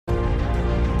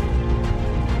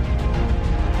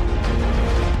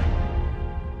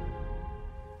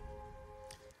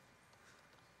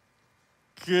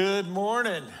Good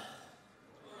morning.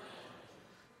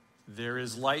 There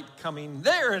is light coming.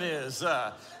 There it is.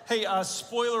 Hey,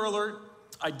 spoiler alert,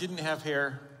 I didn't have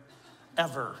hair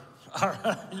ever. All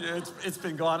right. It's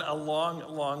been gone a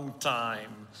long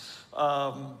time.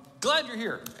 Glad you're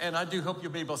here, and I do hope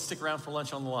you'll be able to stick around for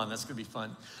lunch on the lawn. That's going to be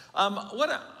fun.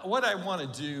 What I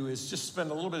want to do is just spend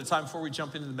a little bit of time before we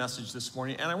jump into the message this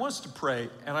morning, and I want us to pray,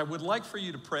 and I would like for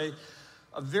you to pray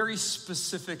a very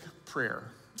specific prayer.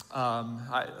 Over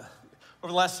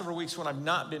the last several weeks when I've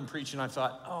not been preaching, I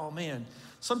thought, oh man,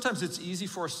 sometimes it's easy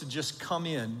for us to just come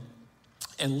in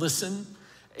and listen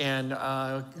and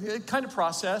kind of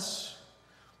process.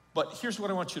 But here's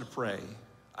what I want you to pray.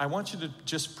 I want you to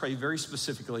just pray very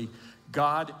specifically,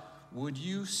 God, would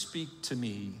you speak to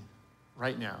me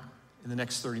right now in the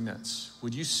next 30 minutes?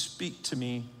 Would you speak to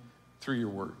me through your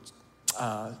words?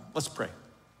 Let's pray.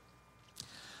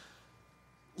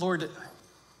 Lord,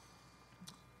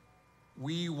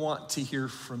 we want to hear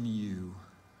from you.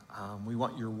 We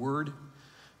want your word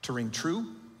to ring true.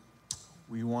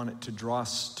 We want it to draw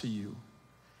us to you.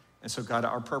 And so, God,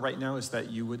 our prayer right now is that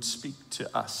you would speak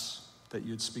to us, that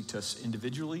you'd speak to us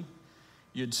individually,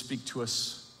 you'd speak to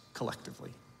us collectively.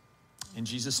 In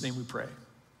Jesus' name we pray,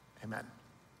 amen.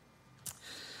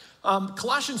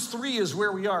 Colossians 3 is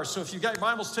where we are. So if you've got your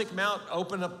Bibles, take them out,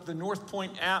 open up the North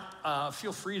Point app.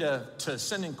 Feel free to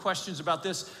send in questions about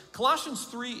this. Colossians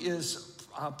 3 is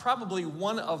probably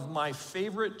one of my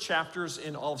favorite chapters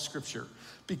in all of Scripture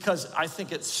because I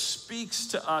think it speaks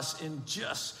to us in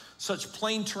just such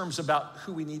plain terms about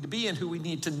who we need to be and who we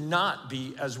need to not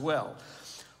be as well.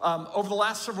 Over the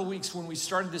last several weeks when we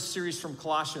started this series from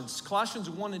Colossians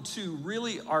 1 and 2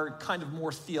 really are kind of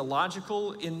more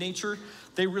theological in nature.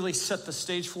 They really set the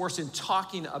stage for us in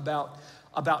talking about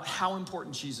how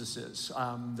important Jesus is.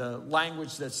 The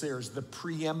language that's there is the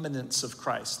preeminence of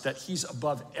Christ, that he's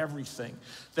above everything,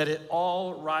 that it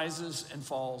all rises and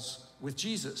falls with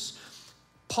Jesus.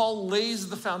 Paul lays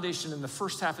the foundation in the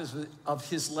first half of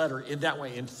his letter in that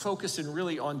way and focusing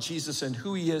really on Jesus and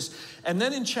who he is. And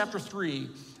then in chapter 3,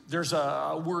 there's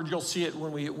a word, you'll see it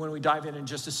when we dive in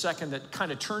just a second, that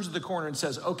kind of turns the corner and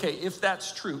says, okay, if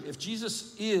that's true, if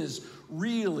Jesus is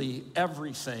really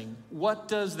everything, what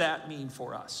does that mean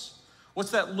for us?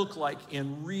 What's that look like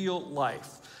in real life?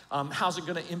 How's it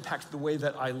going to impact the way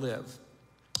that I live?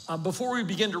 Before we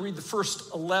begin to read the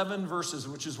first 11 verses,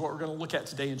 which is what we're going to look at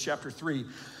today in chapter 3,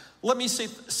 let me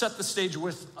set the stage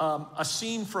with a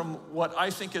scene from what I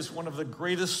think is one of the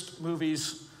greatest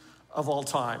movies of all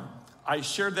time. I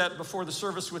shared that before the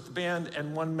service with the band,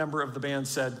 and one member of the band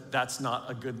said, that's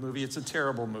not a good movie, it's a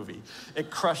terrible movie.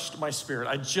 It crushed my spirit.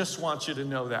 I just want you to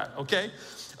know that, okay?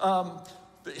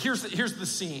 Here's the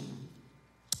scene.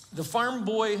 The farm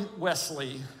boy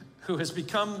Wesley, who has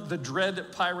become the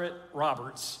dread pirate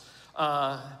Roberts,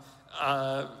 has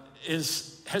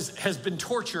been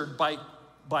tortured by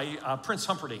Prince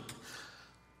Humperdinck.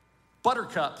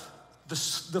 Buttercup, the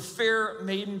fair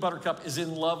maiden Buttercup, is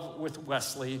in love with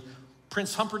Wesley.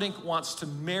 Prince Humperdinck wants to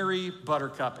marry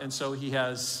Buttercup, and so he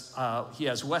has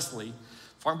Wesley,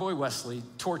 farm boy Wesley,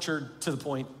 tortured to the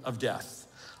point of death.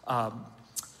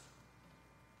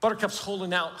 Buttercup's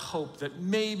holding out hope that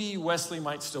maybe Wesley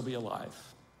might still be alive.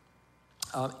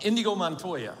 Inigo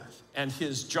Montoya and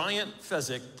his giant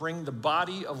Fezzik bring the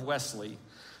body of Wesley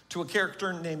to a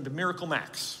character named Miracle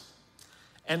Max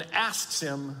and asks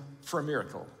him for a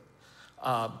miracle.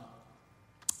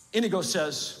 Inigo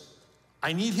says,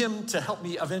 I need him to help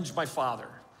me avenge my father,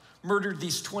 murdered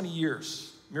these 20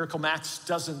 years. Miracle Max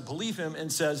doesn't believe him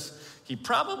and says, he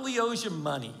probably owes you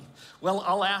money. Well,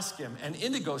 I'll ask him. And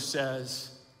Inigo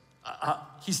says,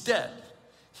 he's dead.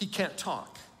 He can't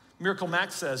talk. Miracle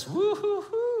Max says,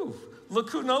 woo-hoo-hoo,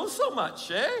 look who knows so much,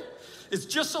 eh? It's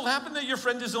just so happened that your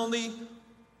friend is only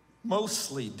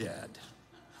mostly dead.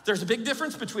 There's a big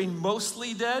difference between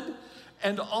mostly dead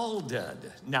and all dead.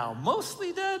 Now,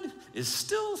 mostly dead is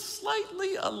still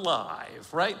slightly alive,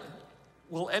 right?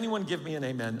 Will anyone give me an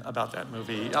amen about that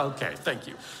movie? Okay, thank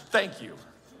you. Thank you.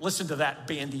 Listen to that,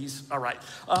 bandies. All right.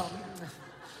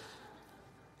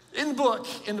 In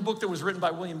the book that was written by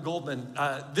William Goldman,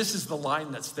 this is the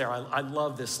line that's there. I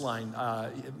love this line.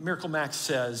 Miracle Max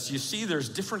says, you see, there's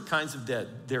different kinds of dead.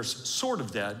 There's sort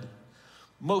of dead,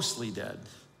 mostly dead,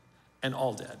 and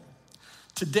all dead.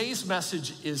 Today's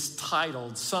message is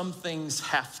titled, Some Things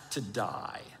Have to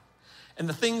Die. And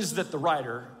the things that the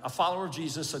writer, a follower of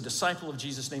Jesus, a disciple of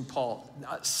Jesus named Paul,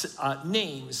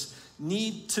 names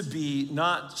need to be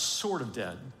not sort of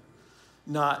dead,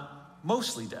 not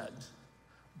mostly dead,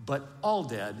 but all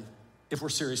dead if we're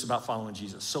serious about following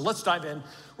Jesus. So let's dive in.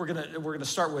 We're gonna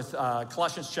start with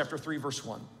Colossians chapter 3, verse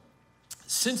 1. It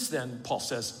Since then, Paul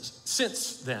says,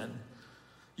 since then,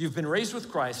 you've been raised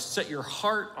with Christ, set your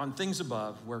heart on things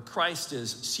above, where Christ is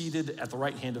seated at the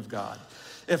right hand of God.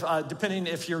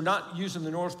 If you're not using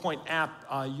the North Point app,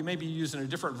 you may be using a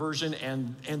different version,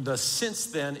 and the since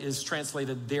then is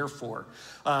translated therefore.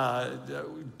 We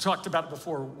talked about it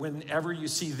before. Whenever you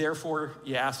see therefore,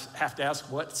 you have to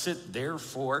ask, what's it there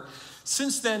for?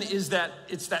 Since then it's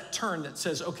that turn that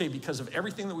says, okay, because of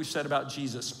everything that we've said about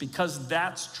Jesus, because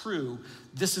that's true,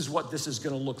 this is what this is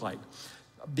going to look like.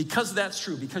 Because that's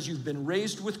true, because you've been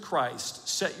raised with Christ,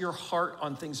 set your heart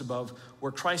on things above,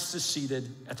 where Christ is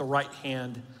seated at the right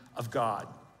hand of God.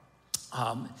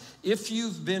 If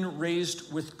you've been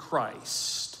raised with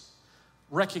Christ,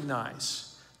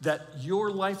 recognize that your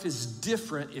life is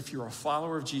different if you're a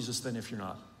follower of Jesus than if you're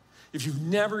not. If you've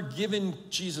never given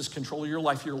Jesus control of your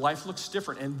life looks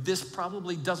different, and this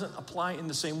probably doesn't apply in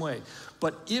the same way.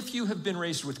 But if you have been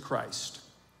raised with Christ,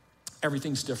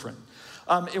 everything's different.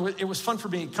 It was fun for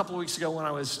me a couple of weeks ago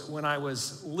when I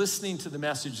was listening to the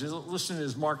message, listening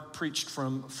as Mark preached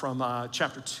from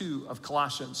chapter 2 of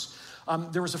Colossians.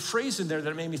 There was a phrase in there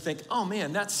that made me think, oh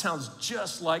man, that sounds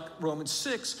just like Romans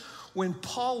 6 when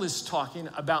Paul is talking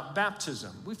about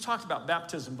baptism. We've talked about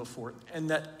baptism before, and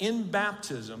that in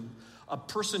baptism, a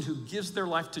person who gives their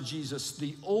life to Jesus,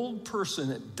 the old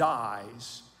person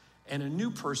dies and a new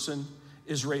person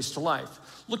is raised to life.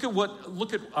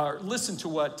 Listen to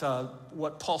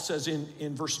what Paul says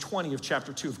in verse 20 of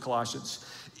chapter 2 of Colossians.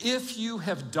 If you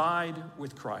have died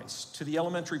with Christ to the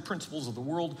elementary principles of the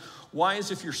world, why,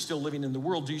 as if you're still living in the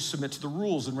world, do you submit to the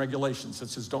rules and regulations that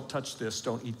says don't touch this,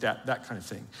 don't eat that kind of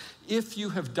thing? If you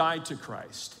have died to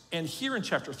Christ, and here in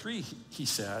chapter 3 he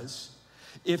says,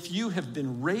 if you have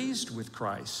been raised with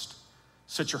Christ,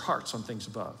 set your hearts on things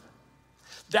above.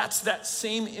 That's that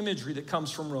same imagery that comes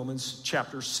from Romans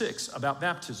chapter 6 about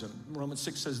baptism. Romans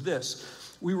 6 says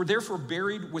this, we were therefore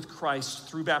buried with Christ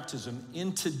through baptism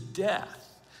into death,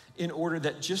 in order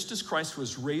that just as Christ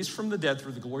was raised from the dead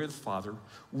through the glory of the Father,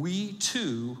 we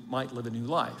too might live a new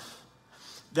life.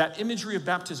 That imagery of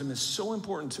baptism is so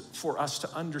important for us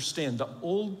to understand. The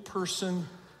old person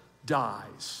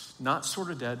dies, not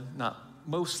sort of dead, not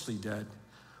mostly dead,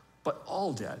 but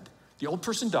all dead. The old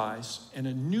person dies, and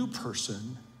a new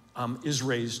person is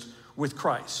raised with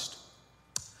Christ.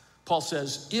 Paul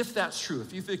says, if that's true,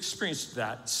 if you've experienced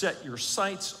that, set your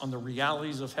sights on the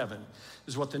realities of heaven,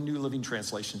 is what the New Living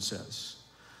Translation says.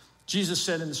 Jesus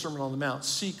said in the Sermon on the Mount,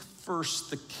 seek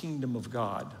first the kingdom of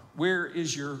God. Where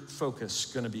is your focus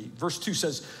going to be? Verse 2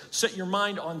 says, set your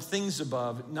mind on things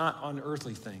above, not on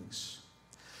earthly things.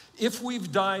 If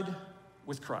we've died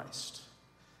with Christ,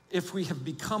 if we have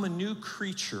become a new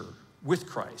creature with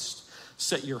Christ,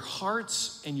 set your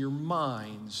hearts and your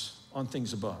minds on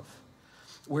things above,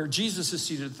 where Jesus is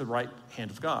seated at the right hand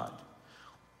of God.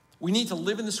 We need to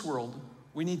live in this world.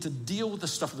 We need to deal with the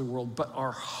stuff of the world, but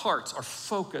our hearts, our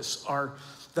focus,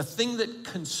 the thing that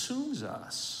consumes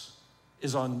us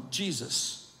is on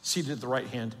Jesus, seated at the right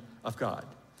hand of God.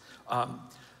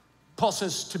 Paul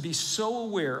says to be so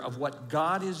aware of what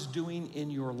God is doing in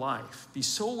your life. Be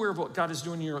so aware of what God is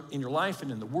doing in your life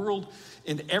and in the world,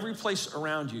 in every place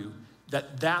around you,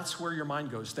 that's where your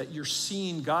mind goes, that you're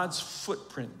seeing God's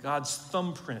footprint, God's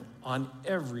thumbprint on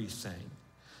everything.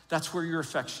 That's where your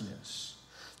affection is.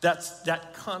 That's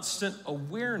that constant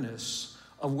awareness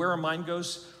of where our mind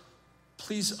goes.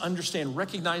 Please understand,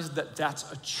 recognize that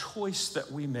that's a choice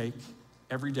that we make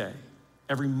every day,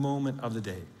 every moment of the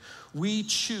day. We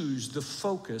choose the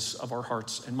focus of our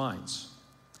hearts and minds.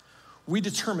 We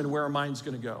determine where our mind's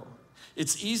gonna go.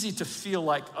 It's easy to feel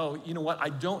like, oh, you know what? I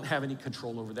don't have any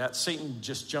control over that. Satan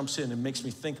just jumps in and makes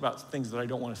me think about things that I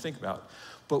don't want to think about.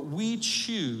 But we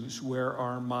choose where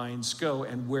our minds go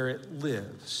and where it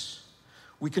lives.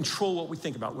 We control what we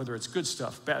think about, whether it's good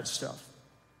stuff, bad stuff.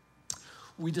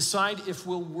 We decide if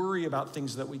we'll worry about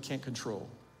things that we can't control,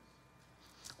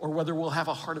 or whether we'll have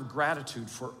a heart of gratitude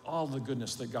for all the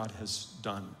goodness that God has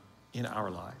done in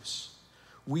our lives.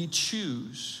 We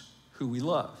choose who we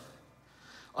love.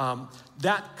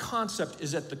 That concept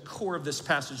is at the core of this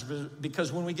passage,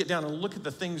 because when we get down and look at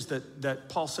the things that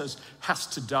Paul says has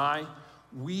to die,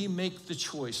 we make the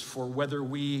choice for whether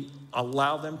we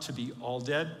allow them to be all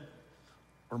dead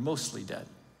or mostly dead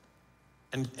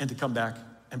and to come back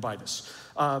and bite us.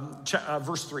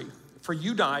 Verse 3, for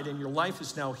you died and your life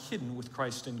is now hidden with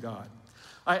Christ in God.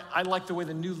 I like the way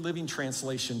the New Living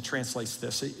Translation translates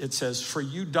this. It says, for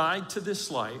you died to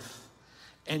this life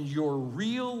and your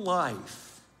real life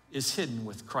is hidden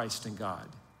with Christ in God.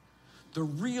 The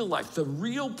real life, the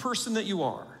real person that you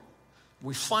are,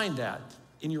 we find that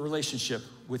in your relationship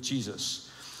with Jesus.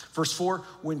 Verse 4,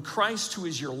 when Christ, who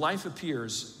is your life,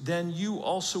 appears, then you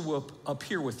also will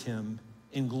appear with him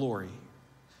in glory.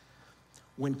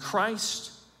 When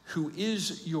Christ, who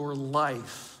is your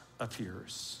life,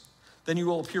 appears, then you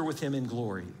will appear with him in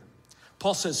glory.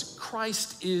 Paul says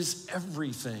Christ is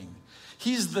everything.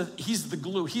 He's the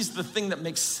glue. He's the thing that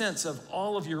makes sense of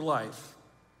all of your life.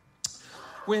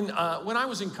 When I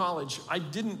was in college, I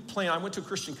went to a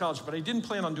Christian college, but I didn't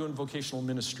plan on doing vocational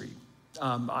ministry.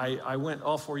 I went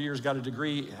all 4 years, got a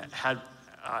degree,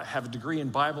 have a degree in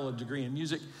Bible, a degree in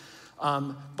music.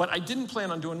 But I didn't plan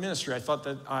on doing ministry. I thought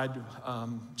that I'd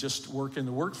just work in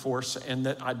the workforce and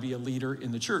that I'd be a leader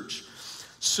in the church.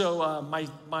 So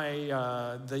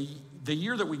the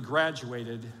year that we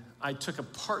graduated, I took a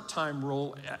part-time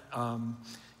role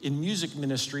in music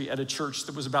ministry at a church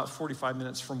that was about 45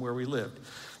 minutes from where we lived.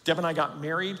 Deb and I got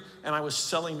married, and I was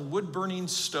selling wood-burning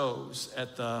stoves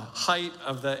at the height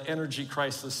of the energy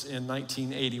crisis in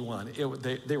 1981.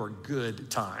 They were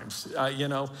good times, you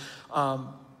know.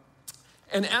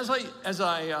 And as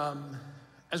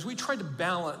we tried to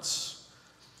balance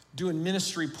doing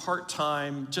ministry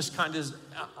part-time, just kind of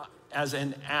as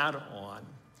an add-on,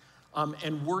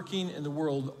 and working in the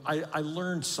world, I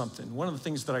learned something. One of the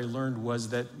things that I learned was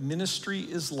that ministry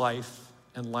is life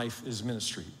and life is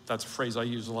ministry. That's a phrase I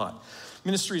use a lot.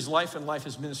 Ministry is life and life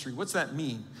is ministry. What's that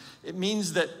mean? It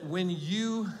means that when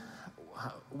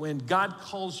God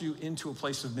calls you into a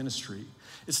place of ministry,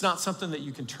 it's not something that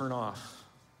you can turn off,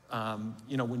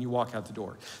 when you walk out the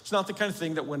door. It's not the kind of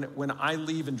thing that when I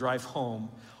leave and drive home,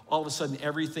 all of a sudden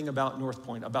everything about North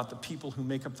Point, about the people who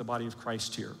make up the body of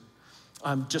Christ here,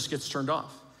 just gets turned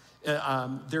off.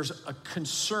 There's a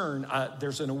concern,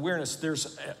 there's an awareness,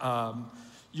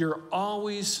 you're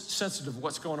always sensitive to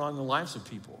what's going on in the lives of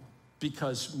people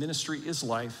because ministry is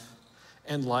life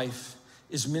and life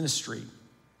is ministry.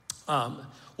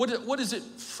 What is it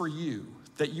for you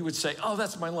that you would say, oh,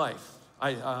 that's my life?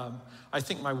 I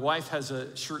think my wife has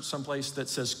a shirt someplace that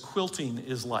says quilting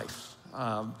is life.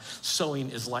 Sewing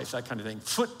is life, that kind of thing.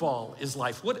 Football is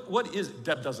life. What is it?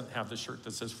 Deb doesn't have the shirt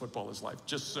that says football is life,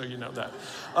 just so you know that.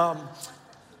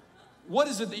 What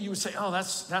is it that you would say, oh,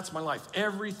 that's my life?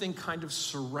 Everything kind of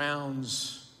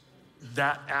surrounds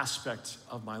that aspect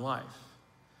of my life.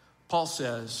 Paul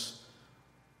says,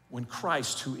 when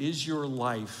Christ, who is your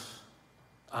life,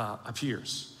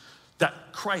 appears, that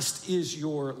Christ is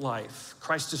your life.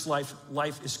 Christ is life,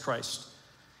 life is Christ.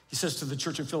 He says to the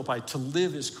church in Philippi, to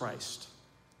live is Christ,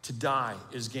 to die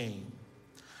is gain.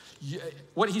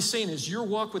 What he's saying is your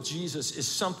walk with Jesus is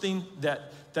something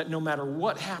that no matter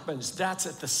what happens, that's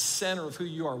at the center of who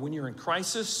you are. When you're in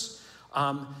crisis,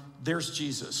 there's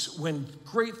Jesus. When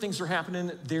great things are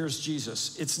happening, there's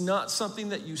Jesus. It's not something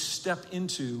that you step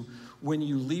into when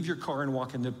you leave your car and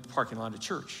walk in the parking lot of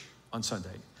church on Sunday.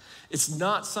 It's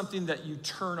not something that you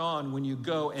turn on when you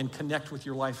go and connect with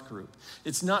your life group.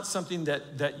 It's not something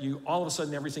that you, all of a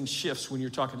sudden everything shifts when you're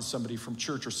talking to somebody from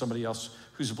church or somebody else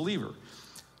who's a believer.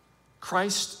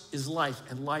 Christ is life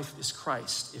and life is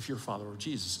Christ if you're a follower of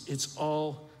Jesus. It's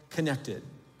all connected.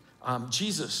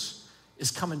 Jesus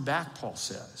is coming back, Paul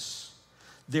says.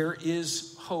 There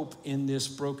is hope in this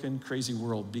broken, crazy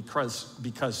world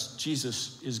because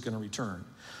Jesus is going to return.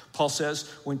 Paul says,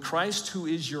 when Christ, who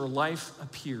is your life,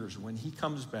 appears, when he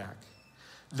comes back,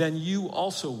 then you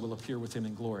also will appear with him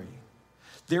in glory.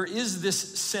 There is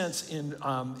this sense in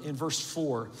verse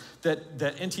 4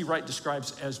 that N.T. Wright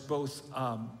describes as both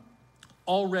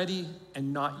already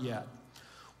and not yet.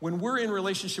 When we're in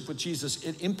relationship with Jesus,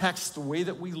 it impacts the way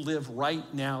that we live right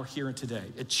now, here and today.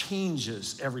 It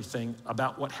changes everything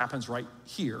about what happens right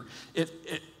here.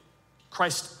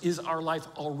 Christ is our life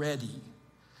already.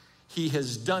 He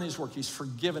has done his work. He's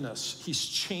forgiven us. He's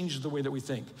changed the way that we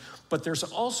think. But there's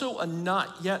also a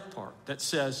not yet part that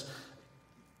says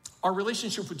our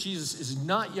relationship with Jesus is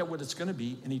not yet what it's going to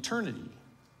be in eternity.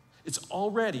 It's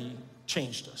already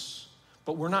changed us,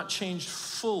 but we're not changed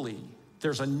fully.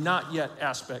 There's a not yet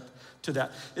aspect to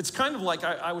that. It's kind of like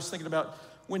I was thinking about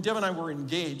when Deb and I were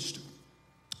engaged.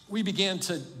 We began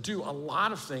to do a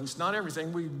lot of things, not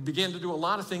everything. We began to do a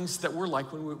lot of things that were like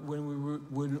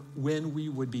when we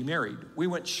would be married. We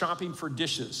went shopping for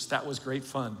dishes. That was great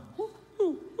fun.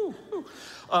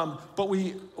 But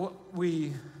we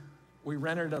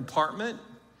rented an apartment.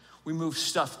 We moved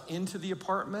stuff into the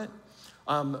apartment.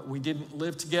 We didn't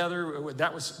live together.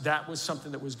 That was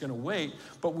something that was going to wait.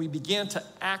 But we began to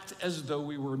act as though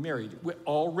we were married.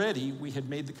 Already we had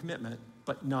made the commitment,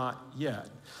 but not yet.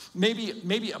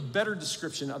 Maybe a better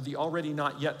description of the already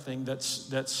not yet thing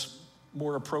that's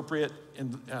more appropriate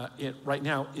right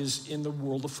now is in the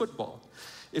world of football.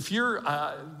 If you're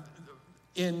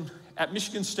At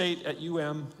Michigan State, at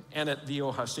UM, and at The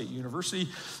Ohio State University,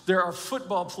 there are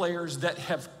football players that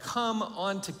have come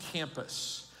onto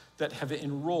campus, that have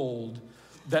enrolled,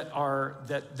 that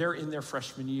they're in their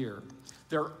freshman year.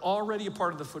 They're already a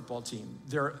part of the football team.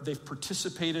 They've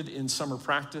participated in summer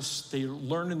practice. They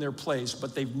learn in their plays,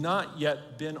 but they've not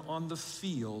yet been on the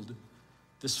field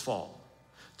this fall.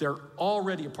 They're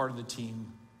already a part of the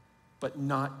team, but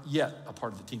not yet a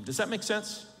part of the team. Does that make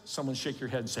sense? Someone shake your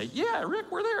head and say, yeah,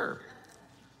 Rick, we're there.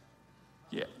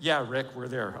 Yeah, Rick, we're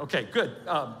there. Okay, good.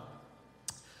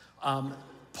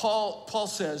 Paul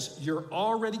says you're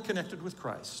already connected with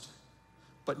Christ,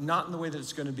 but not in the way that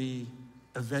it's going to be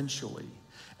eventually.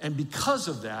 And because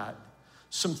of that,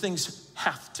 some things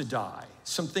have to die.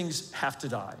 Some things have to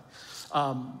die.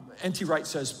 N.T. Wright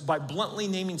says, by bluntly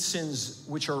naming sins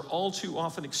which are all too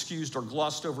often excused or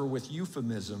glossed over with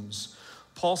euphemisms,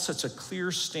 Paul sets a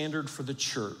clear standard for the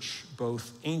church,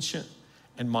 both ancient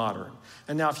and modern.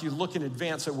 And now if you look in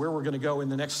advance at where we're going to go in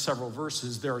the next several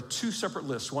verses, there are two separate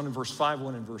lists, one in verse 5,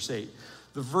 one in verse 8.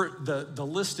 The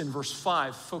list in verse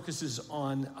 5 focuses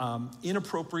on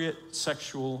inappropriate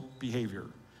sexual behavior,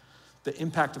 the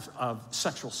impact of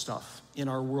sexual stuff in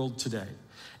our world today.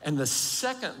 And the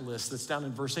second list that's down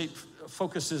in verse 8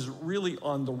 focuses really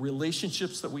on the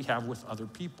relationships that we have with other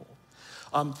people.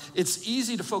 It's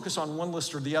easy to focus on one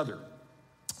list or the other.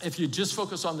 If you just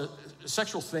focus on the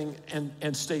sexual thing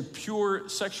and stay pure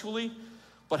sexually,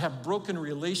 but have broken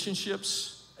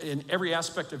relationships in every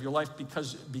aspect of your life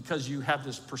because you have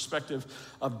this perspective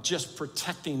of just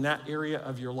protecting that area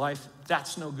of your life,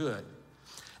 that's no good.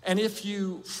 And if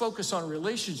you focus on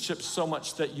relationships so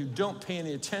much that you don't pay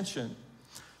any attention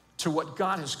to what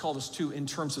God has called us to in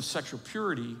terms of sexual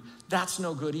purity, that's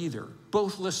no good either.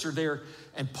 Both lists are there,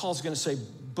 and Paul's going to say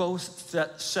both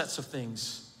sets of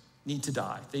things need to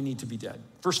die. They need to be dead.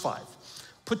 Verse 5,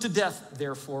 put to death,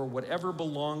 therefore, whatever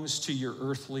belongs to your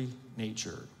earthly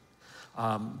nature.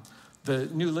 The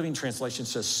New Living Translation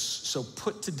says, so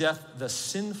put to death the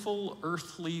sinful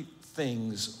earthly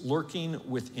things lurking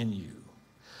within you.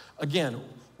 Again,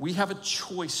 we have a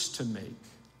choice to make,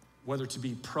 whether to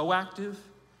be proactive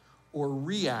or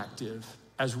reactive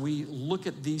as we look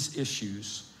at these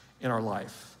issues in our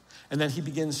life. And then he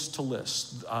begins to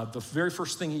list. The very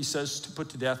first thing he says to put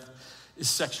to death is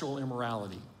sexual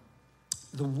immorality.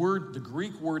 The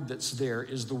Greek word that's there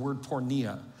is the word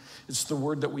porneia. It's the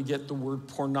word that we get the word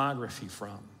pornography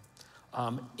from.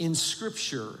 In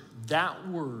Scripture, that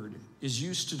word is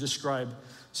used to describe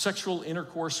sexual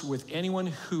intercourse with anyone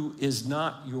who is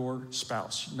not your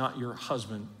spouse, not your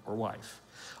husband or wife.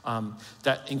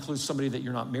 That includes somebody that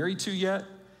you're not married to yet.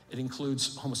 It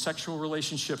includes homosexual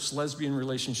relationships, lesbian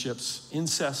relationships,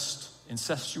 incest,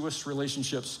 incestuous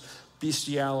relationships,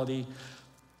 bestiality.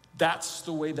 That's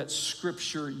the way that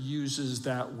Scripture uses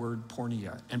that word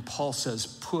porneia. And Paul says,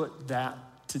 put that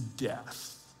to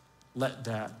death. Let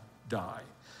that die.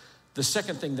 The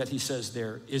second thing that he says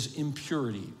there is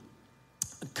impurity.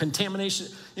 Contamination,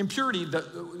 impurity,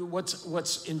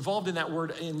 what's involved in that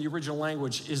word in the original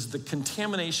language is the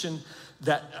contamination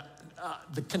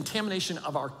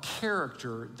of our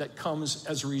character that comes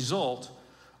as a result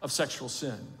of sexual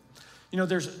sin. You know,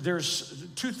 there's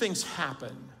two things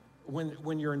happen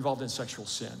when you're involved in sexual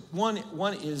sin.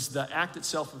 One is the act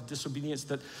itself of disobedience,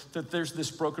 that there's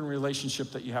this broken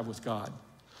relationship that you have with God.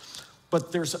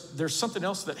 But there's something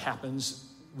else that happens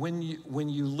when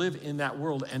you live in that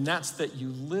world, and that's that you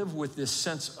live with this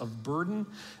sense of burden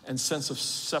and sense of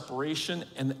separation,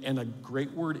 and a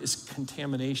great word is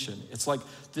contamination. It's like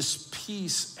this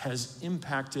piece has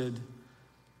impacted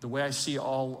the way I see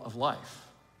all of life.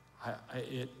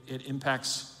 It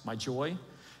impacts my joy,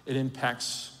 it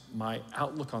impacts my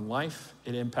outlook on life,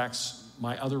 it impacts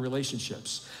my other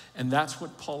relationships. And that's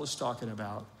what Paul is talking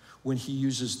about when he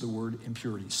uses the word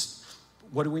impurities.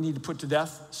 What do we need to put to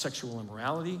death? Sexual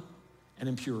immorality and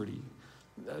impurity.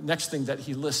 Next thing that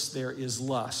he lists there is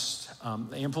lust.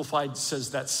 The Amplified says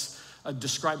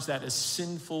describes that as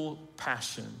sinful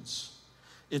passions.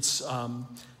 It's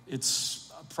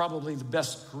probably the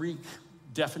best Greek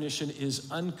definition is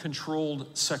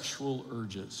uncontrolled sexual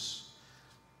urges.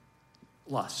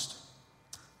 Lust.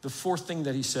 The fourth thing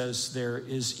that he says there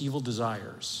is evil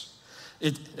desires.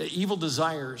 Evil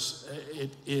desires,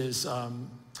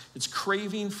 it's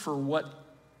craving for what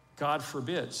God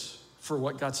forbids, for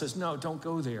what God says, no, don't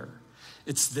go there.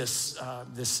 It's this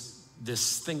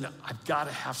thing that I've got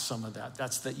to have some of that.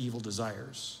 That's the evil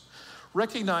desires.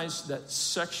 Recognize that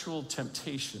sexual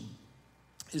temptation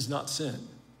is not sin,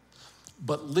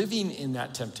 but living in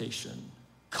that temptation,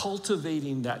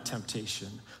 cultivating that temptation,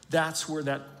 that's where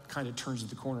that kind of turns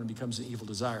the corner and becomes an evil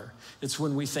desire. It's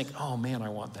when we think, oh man, I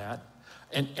want that.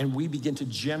 And we begin to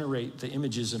generate the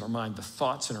images in our mind, the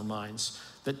thoughts in our minds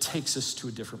that takes us to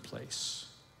a different place.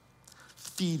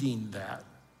 Feeding that.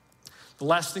 The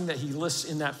last thing that he lists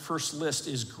in that first list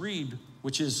is greed,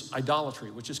 which is idolatry,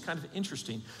 which is kind of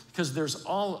interesting because there's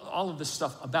all of this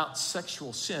stuff about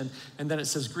sexual sin, and then it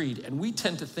says greed. And we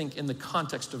tend to think in the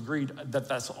context of greed that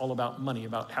that's all about money,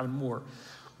 about having more.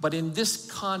 But in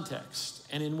this context,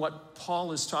 and in what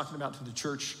Paul is talking about to the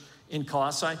church in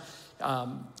Colossae,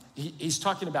 he's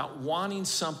talking about wanting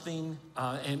something,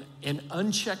 and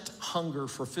unchecked hunger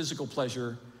for physical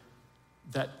pleasure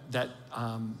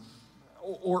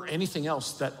or anything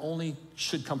else that only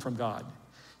should come from God.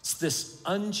 It's this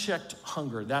unchecked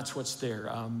hunger. That's what's there.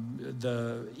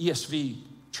 The ESV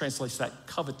translates that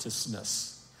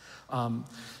covetousness.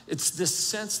 It's this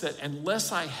sense that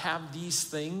unless I have these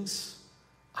things,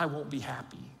 I won't be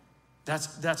happy. That's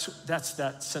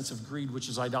that sense of greed, which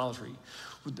is idolatry.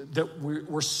 That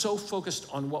we're so focused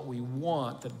on what we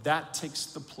want that takes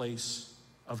the place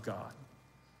of God.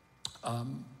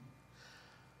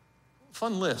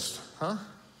 Fun list, huh?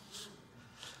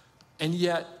 And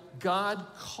yet, God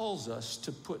calls us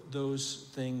to put those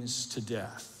things to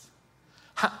death.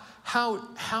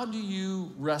 How do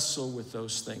you wrestle with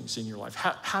those things in your life?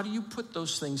 How do you put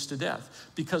those things to death?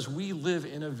 Because we live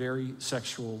in a very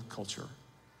sexual culture.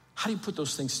 How do you put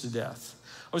those things to death?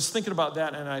 I was thinking about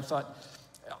that, and I thought,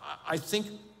 I think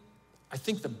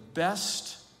the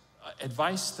best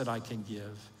advice that I can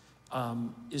give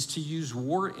is to use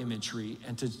war imagery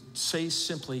and to say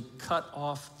simply, cut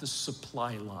off the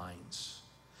supply lines.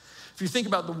 If you think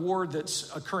about the war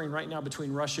that's occurring right now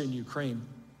between Russia and Ukraine,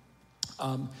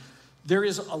 there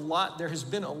has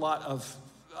been a lot of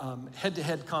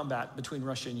head-to-head combat between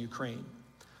Russia and Ukraine.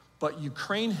 But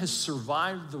Ukraine has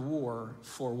survived the war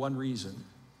for one reason.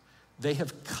 They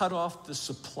have cut off the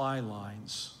supply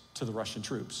lines to the Russian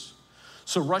troops.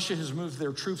 So Russia has moved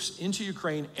their troops into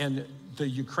Ukraine, and the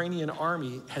Ukrainian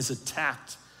army has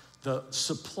attacked the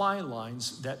supply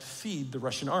lines that feed the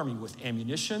Russian army with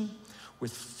ammunition,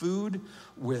 with food,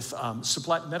 with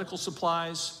medical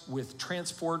supplies, with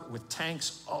transport, with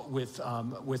tanks, with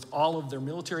all of their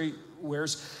military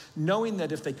wares, knowing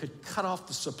that if they could cut off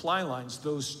the supply lines,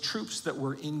 those troops that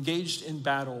were engaged in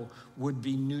battle would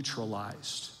be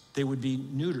neutralized. They would be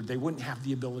neutered. They wouldn't have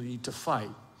the ability to fight.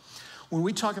 When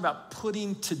we talk about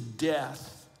putting to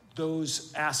death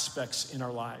those aspects in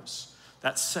our lives,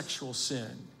 that sexual sin,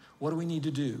 what do we need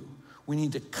to do? We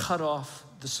need to cut off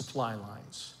the supply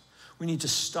lines. We need to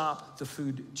stop the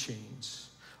food chains.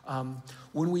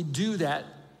 When we do that,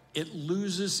 it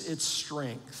loses its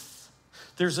strength.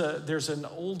 There's an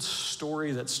old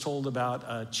story that's told about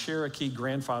a Cherokee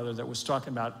grandfather that was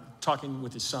talking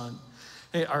with his son,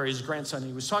 or his grandson.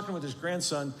 He was talking with his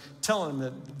grandson, telling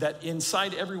him that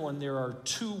inside everyone there are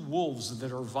two wolves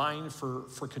that are vying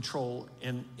for control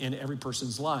in every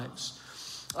person's lives.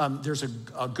 There's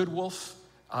a good wolf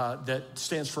that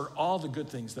stands for all the good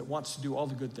things, that wants to do all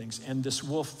the good things, and this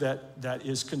wolf that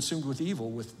is consumed with evil,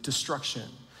 with destruction.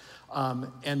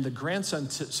 And the grandson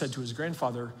said to his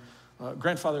grandfather,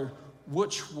 "Grandfather,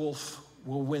 which wolf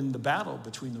will win the battle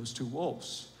between those two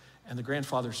wolves?" And the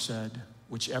grandfather said,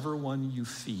 "Whichever one you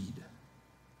feed.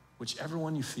 Whichever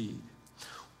one you feed."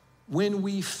 When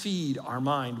we feed our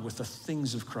mind with the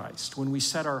things of Christ, when we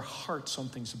set our hearts on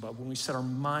things above, when we set our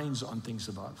minds on things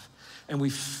above, and we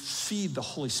feed the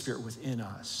Holy Spirit within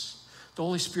us, the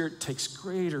Holy Spirit takes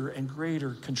greater and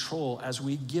greater control as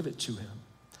we give it to him.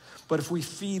 But if we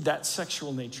feed that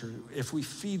sexual nature, if we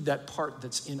feed that part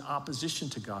that's in opposition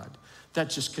to God, that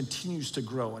just continues to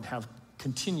grow and have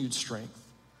continued strength.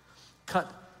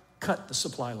 Cut the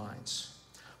supply lines.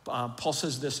 Paul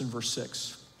says this in verse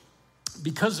 6.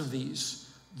 Because of these,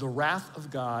 the wrath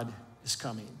of God is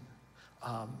coming.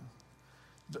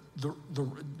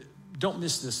 Don't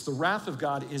miss this. The wrath of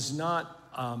God is not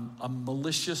a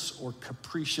malicious or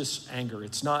capricious anger.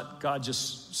 It's not God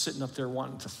just sitting up there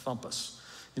wanting to thump us,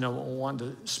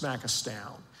 wanting to smack us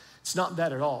down. It's not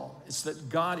that at all. It's that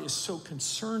God is so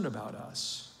concerned about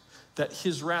us that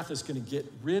his wrath is going to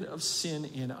get rid of sin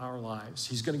in our lives.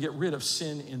 He's going to get rid of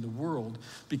sin in the world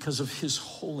because of his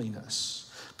holiness,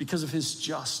 because of his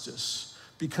justice,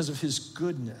 because of his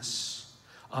goodness.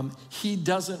 He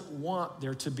doesn't want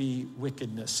there to be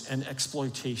wickedness and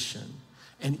exploitation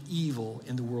and evil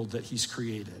in the world that he's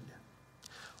created.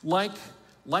 Like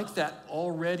that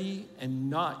already and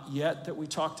not yet that we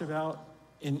talked about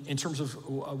in terms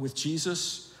of with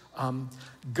Jesus,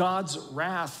 God's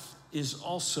wrath is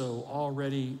also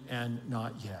already and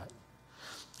not yet.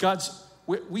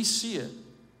 We see it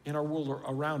in our world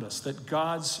around us, that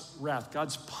God's wrath,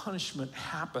 God's punishment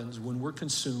happens when we're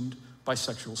consumed by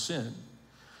sexual sin.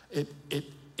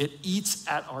 It eats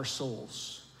at our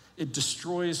souls. It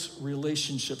destroys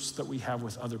relationships that we have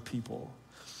with other people.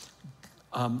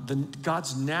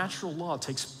 God's natural law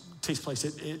takes place.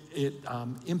 It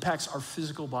impacts our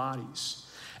physical bodies.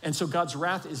 And so God's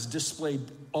wrath is displayed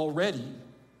already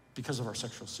because of our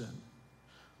sexual sin.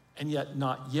 And yet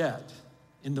not yet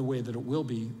in the way that it will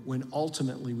be when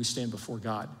ultimately we stand before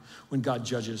God, when God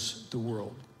judges the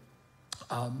world.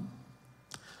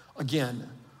 Again,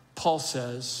 Paul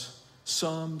says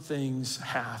some things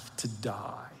have to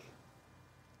die.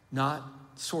 Not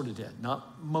sort of dead,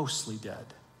 not mostly dead,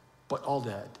 but all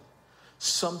dead.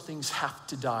 Some things have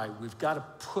to die. We've got to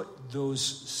put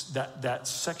that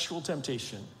sexual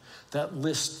temptation, that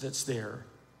list that's there,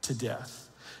 to death.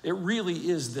 It really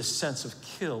is this sense of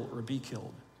kill or be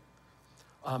killed.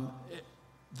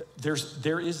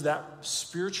 There is that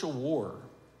spiritual war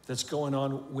that's going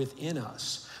on within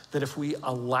us, that if we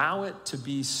allow it to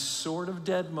be sort of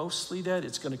dead, mostly dead,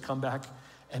 it's going to come back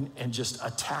and just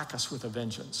attack us with a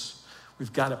vengeance.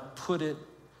 We've got to put it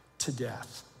to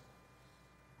death.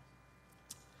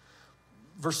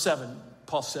 Verse 7,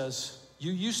 Paul says,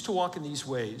 you used to walk in these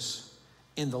ways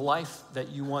in the life that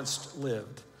you once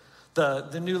lived.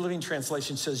 The New Living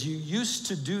Translation says, you used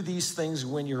to do these things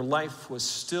when your life was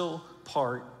still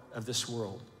part of this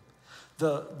world.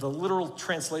 The literal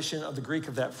translation of the Greek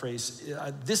of that phrase,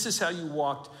 this is how you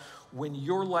walked when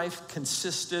your life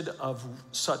consisted of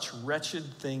such wretched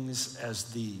things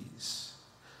as these.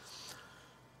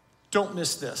 Don't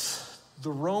miss this.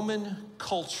 The Roman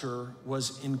culture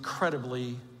was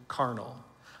incredibly carnal.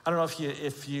 I don't know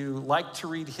if you like to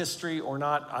read history or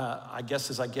not. I guess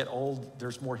as I get old,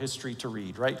 there's more history to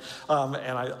read, right? And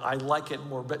I like it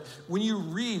more. But when you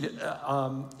read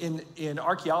in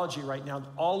archaeology right now,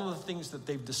 all of the things that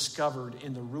they've discovered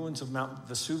in the ruins of Mount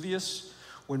Vesuvius,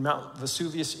 when Mount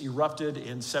Vesuvius erupted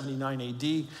in 79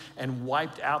 AD and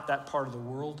wiped out that part of the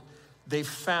world, they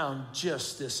found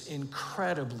just this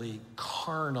incredibly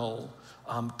carnal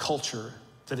culture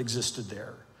that existed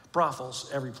there. Brothels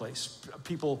every place,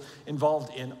 people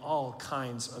involved in all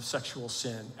kinds of sexual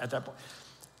sin at that point.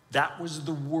 That was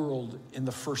the world in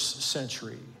the first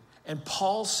century. And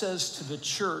Paul says to the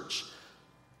church,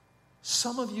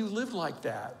 some of you lived like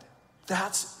that.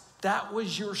 That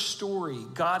was your story.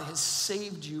 God has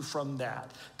saved you from that.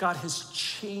 God has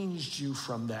changed you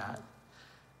from that.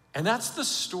 And that's the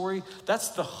story, that's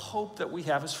the hope that we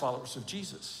have as followers of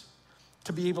Jesus.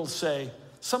 To be able to say,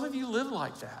 some of you live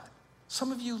like that.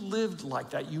 Some of you lived like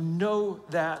that. You know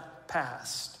that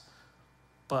past,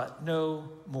 but no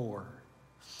more.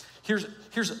 Here's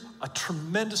a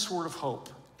tremendous word of hope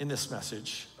in this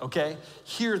message, okay?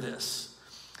 Hear this.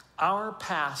 Our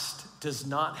past does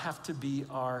not have to be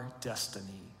our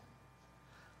destiny.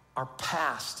 Our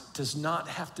past does not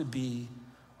have to be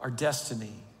our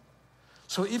destiny.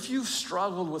 So if you've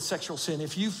struggled with sexual sin,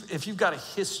 if you've got a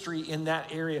history in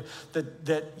that area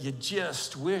that you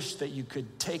just wish that you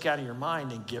could take out of your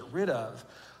mind and get rid of,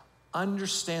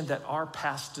 understand that our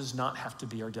past does not have to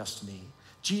be our destiny.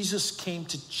 Jesus came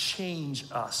to change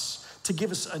us, to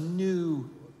give us a new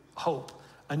hope,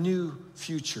 a new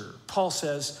future. Paul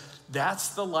says,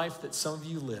 that's the life that some of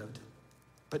you lived,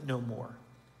 but no more.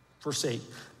 Verse 8,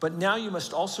 but now you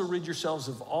must also rid yourselves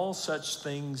of all such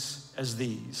things as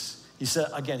these. He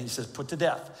says, put to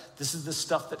death. This is the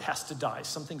stuff that has to die.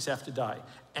 Some things have to die.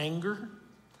 Anger.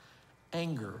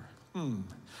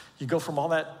 You go from all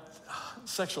that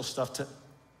sexual stuff to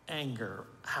anger.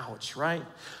 Ouch, right?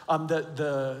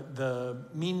 The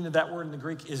meaning of that word in the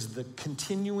Greek is the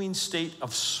continuing state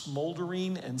of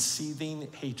smoldering and seething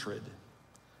hatred.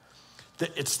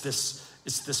 It's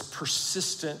this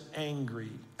persistent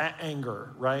anger,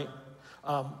 right?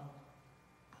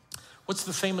 What's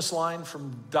the famous line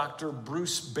from Dr.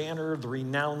 Bruce Banner, the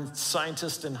renowned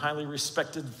scientist and highly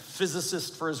respected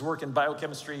physicist for his work in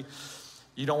biochemistry?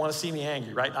 You don't want to see me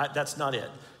angry, right? That's not it.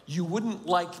 You wouldn't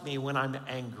like me when I'm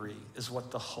angry, is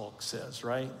what the Hulk says,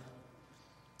 right?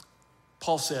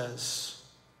 Paul says,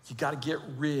 you got to get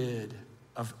rid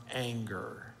of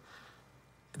anger.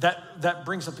 That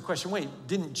brings up the question, wait,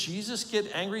 didn't Jesus get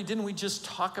angry? Didn't we just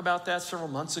talk about that several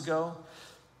months ago?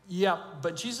 Yeah,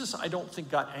 but Jesus, I don't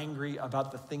think, got angry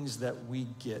about the things that we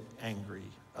get angry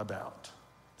about,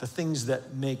 the things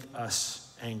that make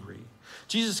us angry.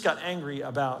 Jesus got angry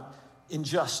about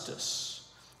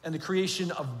injustice and the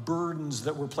creation of burdens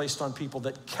that were placed on people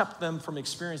that kept them from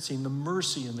experiencing the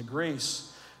mercy and the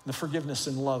grace and the forgiveness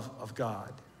and love of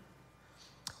God.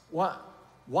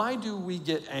 Why do we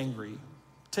get angry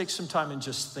Take some time and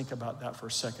just think about that for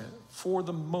a second. For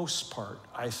the most part,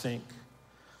 I think,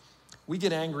 we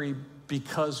get angry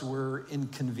because we're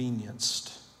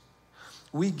inconvenienced.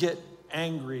 We get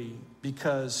angry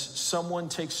because someone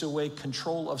takes away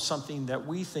control of something that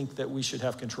we think that we should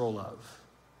have control of.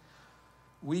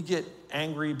 We get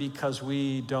angry because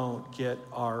we don't get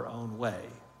our own way,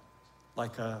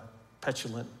 like a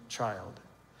petulant child.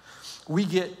 We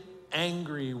get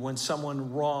angry when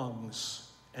someone wrongs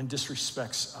and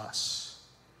disrespects us.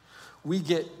 We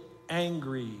get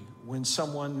angry when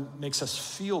someone makes us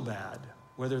feel bad,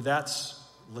 whether that's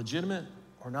legitimate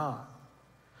or not.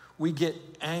 We get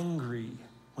angry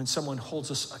when someone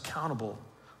holds us accountable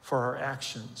for our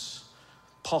actions.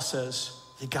 Paul says,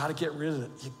 you gotta get rid of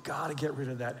it. You gotta get rid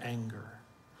of that anger.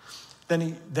 Then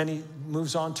he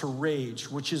moves on to rage,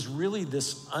 which is really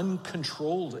this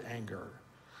uncontrolled anger.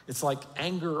 It's like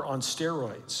anger on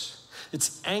steroids.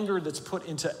 It's anger that's put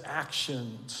into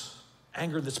actions,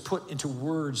 anger that's put into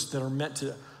words that are meant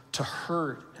to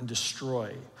hurt and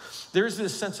destroy. There's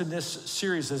this sense in this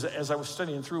series as I was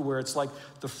studying through where it's like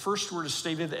the first word is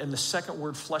stated and the second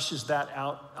word fleshes that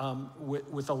out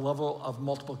with a level of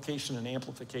multiplication and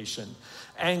amplification.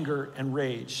 Anger and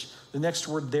rage. The next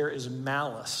word there is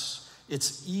malice.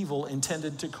 It's evil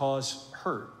intended to cause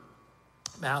hurt.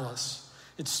 Malice.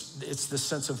 It's the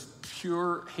sense of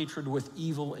pure hatred with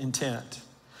evil intent.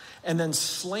 And then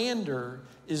slander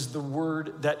is the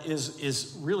word that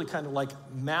is really kind of like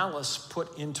malice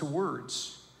put into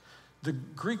words. The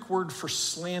Greek word for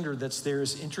slander that's there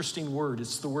is an interesting word.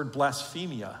 It's the word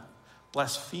blasphemia.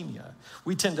 Blasphemia.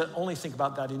 We tend to only think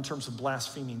about that in terms of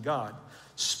blaspheming God,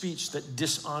 speech that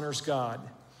dishonors God.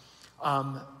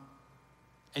 And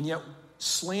yet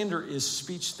slander is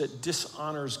speech that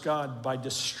dishonors God by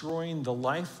destroying the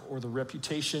life or the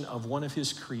reputation of one of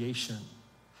his creation,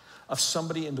 of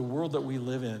somebody in the world that we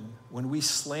live in. When we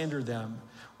slander them,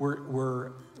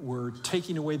 we're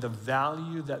taking away the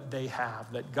value that they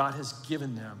have, that God has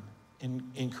given them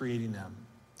in creating them.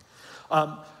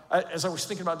 As I was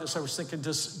thinking about this, I was thinking,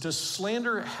 does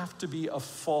slander have to be a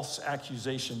false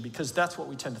accusation? Because that's what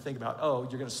we tend to think about. Oh,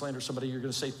 you're going to slander somebody, you're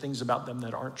going to say things about them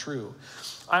that aren't true.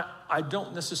 I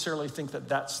don't necessarily think that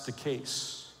that's the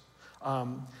case.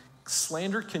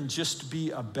 Slander can just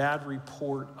be a bad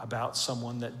report about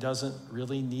someone that doesn't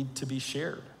really need to be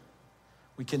shared.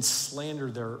 We can slander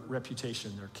their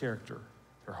reputation, their character,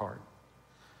 their heart.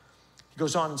 He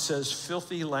goes on and says,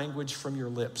 filthy language from your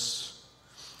lips.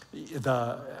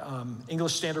 The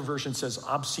English Standard Version says,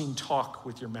 obscene talk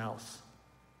with your mouth.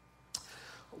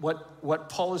 What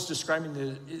Paul is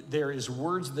describing there is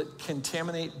words that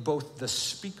contaminate both the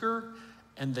speaker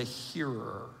and the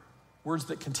hearer. Words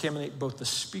that contaminate both the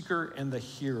speaker and the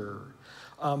hearer.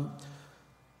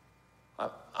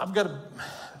 I've got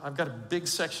a big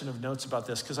section of notes about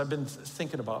this because I've been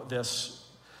thinking about this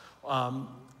a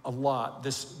lot,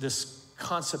 this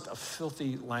concept of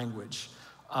filthy language.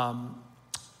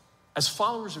 As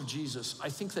followers of Jesus, I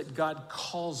think that God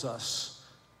calls us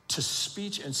to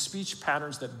speech and speech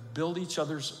patterns that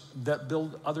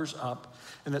build others up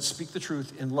and that speak the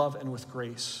truth in love and with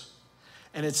grace.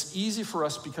 And it's easy for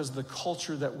us because of the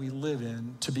culture that we live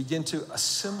in to begin to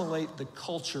assimilate the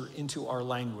culture into our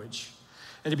language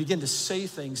and to begin to say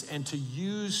things and to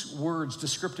use words,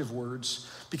 descriptive words,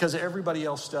 because everybody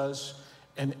else does,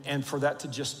 and for that to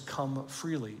just come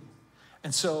freely.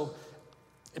 And so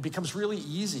it becomes really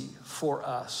easy for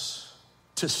us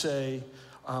to say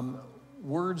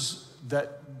words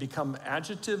that become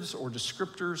adjectives or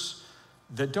descriptors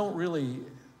that don't really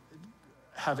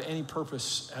have any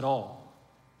purpose at all.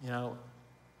 You know,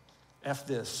 F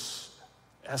this,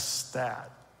 S that,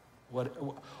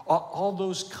 all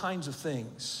those kinds of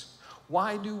things.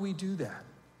 Why do we do that?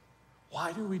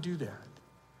 Why do we do that?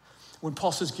 When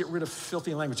Paul says get rid of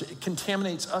filthy language, it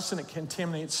contaminates us and it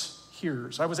contaminates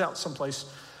hearers. I was out someplace,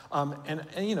 and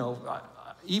you know,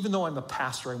 even though I'm a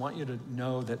pastor, I want you to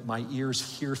know that my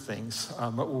ears hear things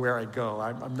where I go.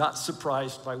 I'm not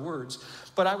surprised by words,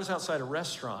 but I was outside a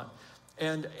restaurant,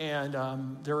 and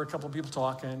there were a couple of people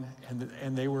talking,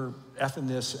 and they were effing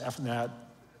this, effing that,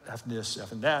 effing this,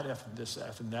 effing that, effing this,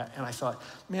 effing that, and I thought,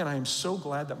 man, I am so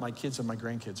glad that my kids and my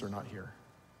grandkids are not here,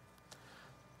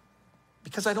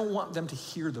 because I don't want them to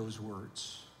hear those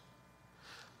words.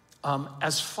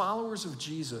 As followers of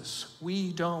Jesus,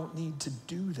 we don't need to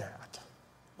do that.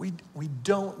 We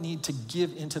don't need to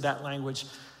give into that language.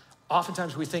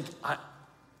 Oftentimes we think,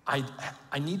 I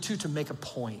need to make a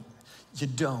point. You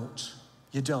don't.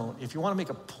 You don't. If you want to make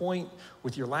a point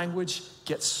with your language,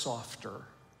 get softer.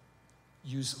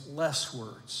 Use less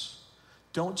words.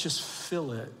 Don't just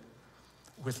fill it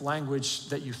with language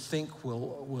that you think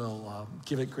will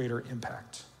give it greater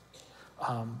impact. Here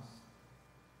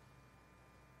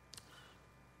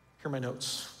are my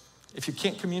notes. If you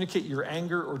can't communicate your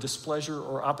anger or displeasure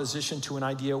or opposition to an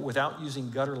idea without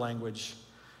using gutter language,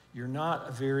 you're not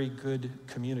a very good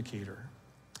communicator.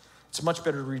 It's much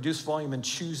better to reduce volume and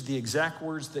choose the exact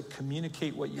words that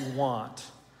communicate what you want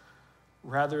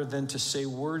rather than to say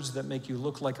words that make you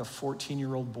look like a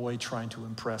 14-year-old boy trying to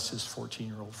impress his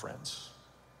 14-year-old friends.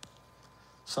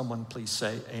 Someone please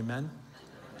say amen.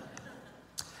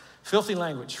 Filthy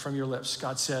language from your lips,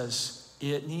 God says,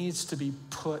 it needs to be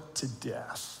put to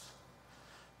death.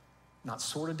 Not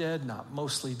sort of dead, not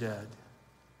mostly dead,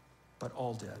 but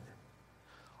all dead.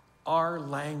 Our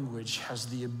language has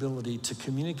the ability to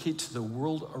communicate to the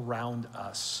world around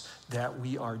us that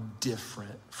we are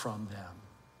different from them,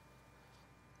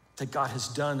 that God has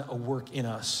done a work in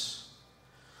us.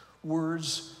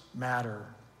 Words matter.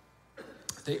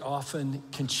 They often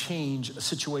can change a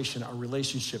situation, a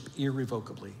relationship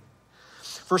irrevocably.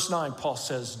 Verse 9, Paul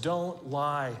says, don't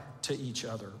lie to each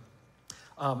other.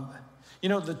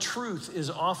 The truth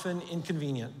is often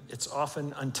inconvenient. It's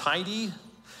often untidy.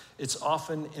 It's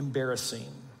often embarrassing.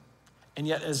 And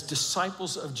yet, as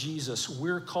disciples of Jesus,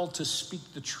 we're called to speak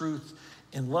the truth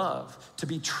in love, to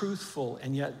be truthful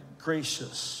and yet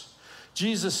gracious.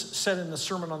 Jesus said in the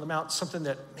Sermon on the Mount something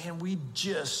that, we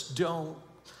just don't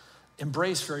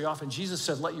embrace very often. Jesus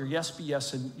said, let your yes be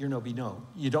yes and your no be no.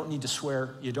 You don't need to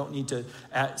swear. You don't need to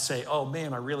say, oh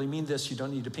man, I really mean this. You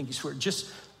don't need to pinky swear.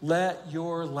 Just let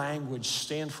your language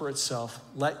stand for itself.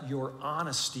 Let your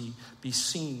honesty be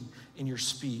seen in your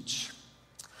speech.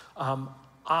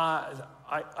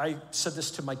 I said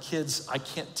this to my kids. I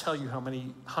can't tell you how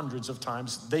many hundreds of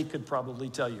times they could probably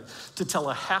tell you. To tell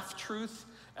a half-truth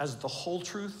as the whole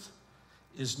truth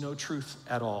is no truth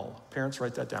at all. Parents,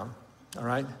 write that down, all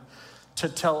right? To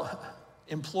tell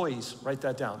employees, write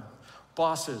that down.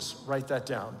 Bosses, write that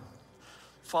down.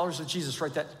 Followers of Jesus,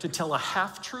 write that. To tell a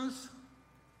half-truth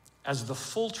as the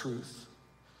full truth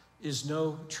is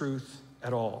no truth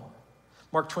at all.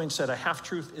 Mark Twain said, a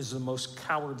half-truth is the most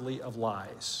cowardly of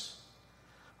lies.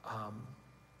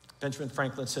 Benjamin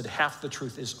Franklin said, half the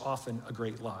truth is often a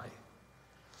great lie.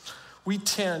 We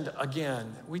tend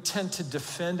to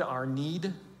defend our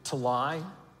need to lie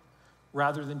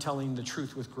rather than telling the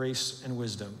truth with grace and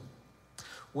wisdom.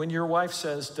 When your wife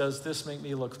says, does this make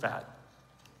me look fat?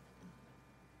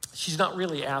 She's not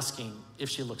really asking if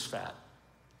she looks fat.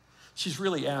 She's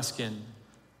really asking,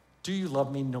 do you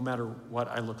love me no matter what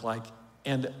I look like?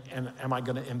 And am I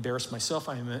going to embarrass myself?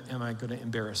 Am I going to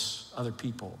embarrass other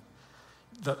people?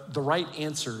 The right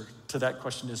answer to that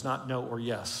question is not no or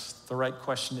yes. The right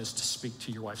question is to speak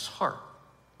to your wife's heart,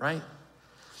 right?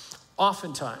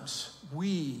 Oftentimes,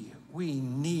 we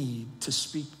need to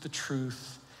speak the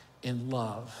truth in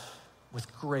love,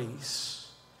 with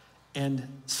grace,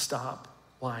 and stop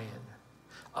lying.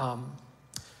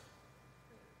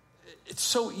 It's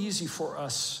so easy for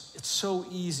us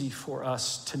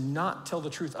to not tell the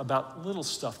truth about little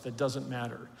stuff that doesn't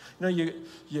matter.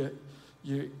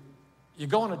 You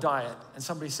go on a diet and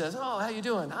somebody says, oh, how you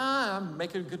doing? I'm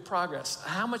making good progress.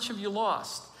 How much have you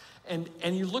lost? And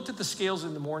you looked at the scales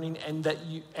in the morning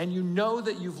and you know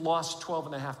that you've lost 12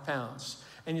 and a half pounds.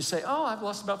 And you say, oh, I've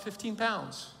lost about 15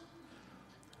 pounds.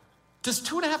 Does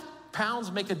 2.5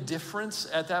 pounds make a difference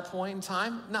at that point in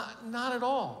time? Not at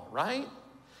all, right?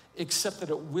 Except that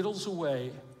it whittles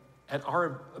away at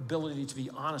our ability to be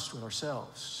honest with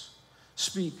ourselves.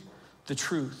 Speak the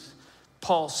truth.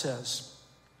 Paul says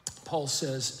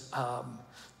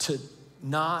to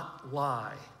not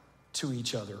lie to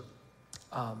each other.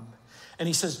 And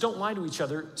he says, don't lie to each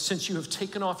other since you have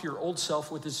taken off your old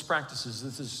self with its practices.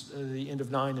 This is the end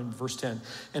of 9 and verse 10.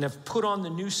 And have put on the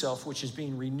new self, which is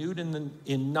being renewed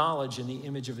in knowledge in the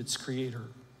image of its creator.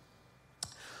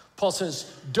 Paul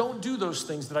says, don't do those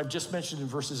things that I've just mentioned in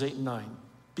verses 8 and 9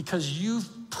 because you've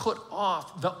put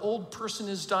off, the old person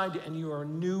has died and you are a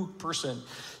new person.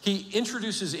 He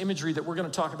introduces imagery that we're going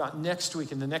to talk about next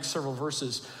week in the next several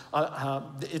verses.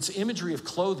 It's imagery of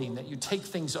clothing, that you take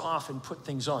things off and put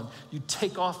things on. You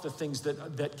take off the things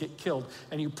that get killed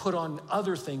and you put on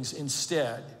other things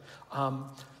instead.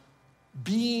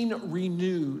 Being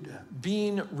renewed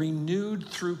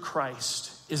through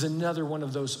Christ is another one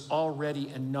of those already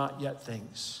and not yet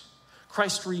things.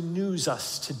 Christ renews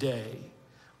us today,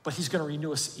 but he's going to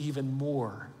renew us even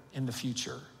more in the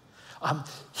future.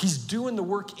 He's doing the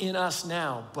work in us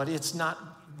now, but it's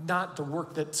not the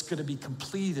work that's going to be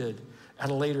completed at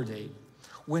a later date.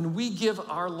 When we give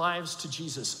our lives to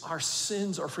Jesus, our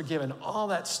sins are forgiven. All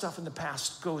that stuff in the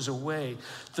past goes away.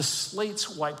 The slate's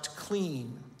wiped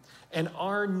clean. And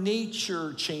our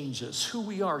nature changes. Who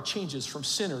we are changes from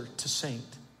sinner to saint.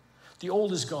 The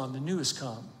old is gone, the new has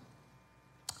come.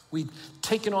 We've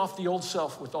taken off the old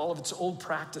self with all of its old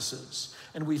practices,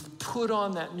 and we've put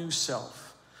on that new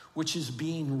self, which is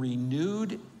being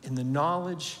renewed in the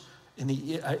knowledge, in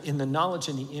the knowledge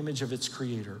and the image of its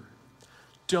creator.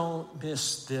 Don't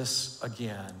miss this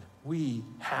again. We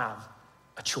have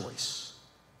a choice.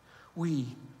 We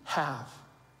have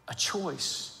a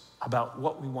choice about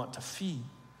what we want to feed,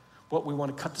 what we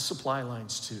want to cut the supply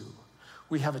lines to.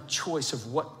 We have a choice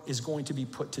of what is going to be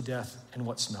put to death and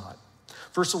what's not.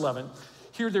 Verse 11,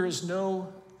 here there is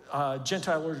no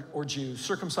Gentile or Jew,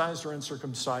 circumcised or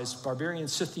uncircumcised, barbarian,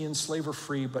 Scythian, slave or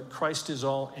free, but Christ is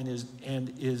all and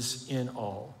is in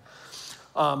all.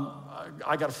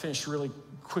 I got to finish really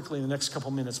quickly in the next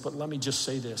couple minutes, but let me just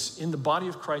say this. In the body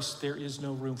of Christ, there is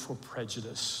no room for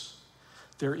prejudice.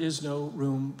 There is no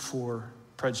room for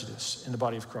prejudice in the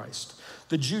body of Christ.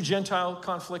 The Jew-Gentile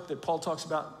conflict that Paul talks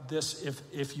about, this,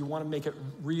 if you want to make it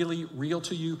really real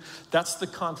to you, that's the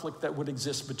conflict that would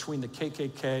exist between the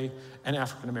KKK and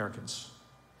African Americans.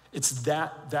 It's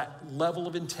that level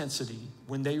of intensity.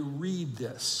 When they read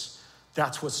this,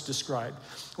 that's what's described.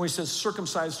 When he says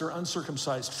circumcised or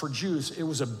uncircumcised, for Jews, it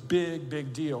was a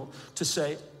big deal to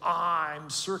say, I'm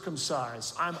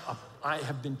circumcised. I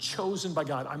have been chosen by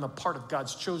God. I'm a part of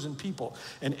God's chosen people,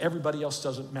 and everybody else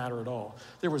doesn't matter at all.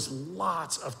 There was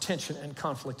lots of tension and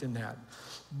conflict in that.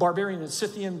 Barbarian and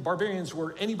Scythian, barbarians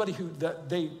were anybody who,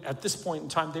 at this point in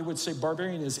time, they would say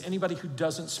barbarian is anybody who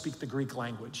doesn't speak the Greek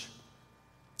language.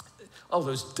 Oh,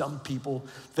 those dumb people,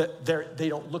 that they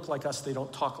don't look like us, they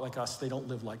don't talk like us, they don't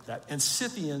live like that. And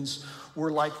Scythians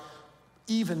were like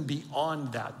even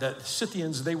beyond that. The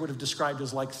Scythians, they would have described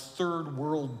as like third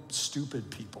world stupid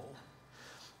people.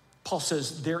 Paul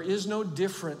says, there is no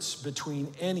difference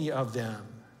between any of them.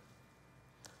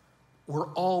 We're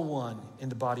all one in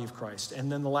the body of Christ.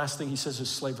 And then the last thing he says is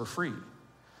slave or free.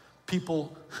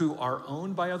 People who are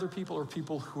owned by other people or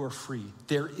people who are free.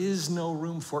 There is no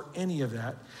room for any of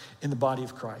that in the body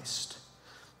of Christ.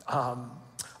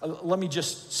 Let me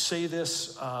just say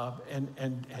this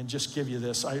and just give you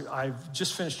this. I've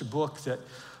just finished a book that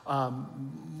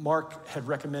Mark had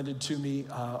recommended to me,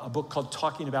 a book called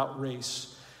Talking About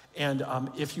Race. And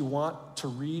if you want to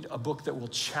read a book that will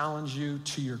challenge you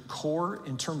to your core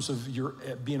in terms of your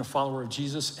being a follower of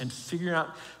Jesus and figuring out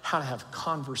how to have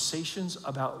conversations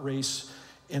about race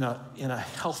in a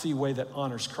healthy way that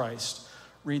honors Christ,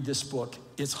 read this book.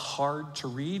 It's hard to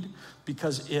read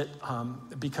because it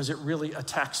really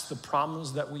attacks the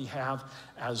problems that we have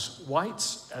as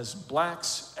whites, as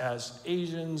blacks, as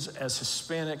Asians, as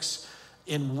Hispanics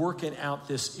in working out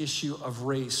this issue of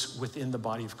race within the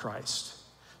body of Christ.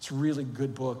 It's a really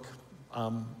good book.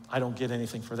 I don't get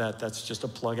anything for that. That's just a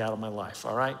plug out of my life,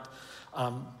 all right?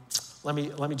 Let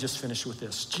me just finish with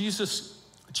this.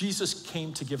 Jesus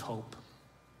came to give hope.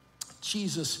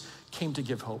 Jesus came to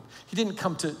give hope. He didn't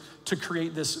come to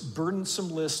create this burdensome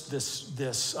list,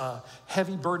 this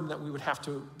heavy burden that we would have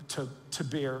to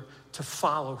bear to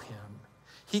follow him.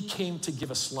 He came to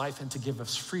give us life and to give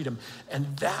us freedom. And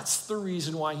that's the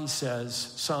reason why he says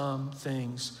some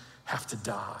things have to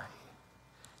die.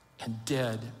 And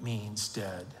dead means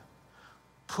dead.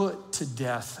 Put to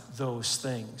death those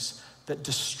things that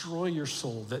destroy your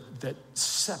soul, that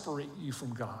separate you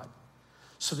from God,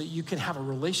 so that you can have a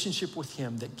relationship with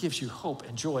him that gives you hope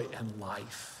and joy and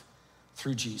life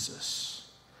through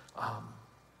Jesus.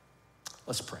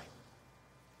 Let's pray.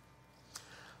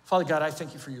 Father God, I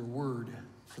thank you for your word,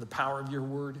 for the power of your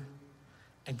word.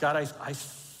 And God, I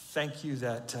thank you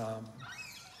that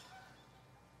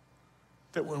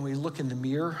when we look in the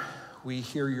mirror, we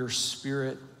hear your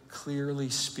spirit clearly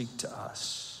speak to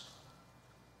us.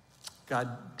 God,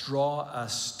 draw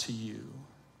us to you.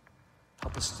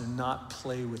 Help us to not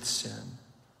play with sin,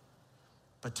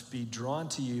 but to be drawn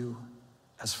to you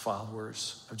as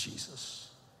followers of Jesus.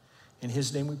 In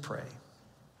his name we pray.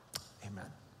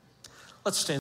 Amen. Let's stand.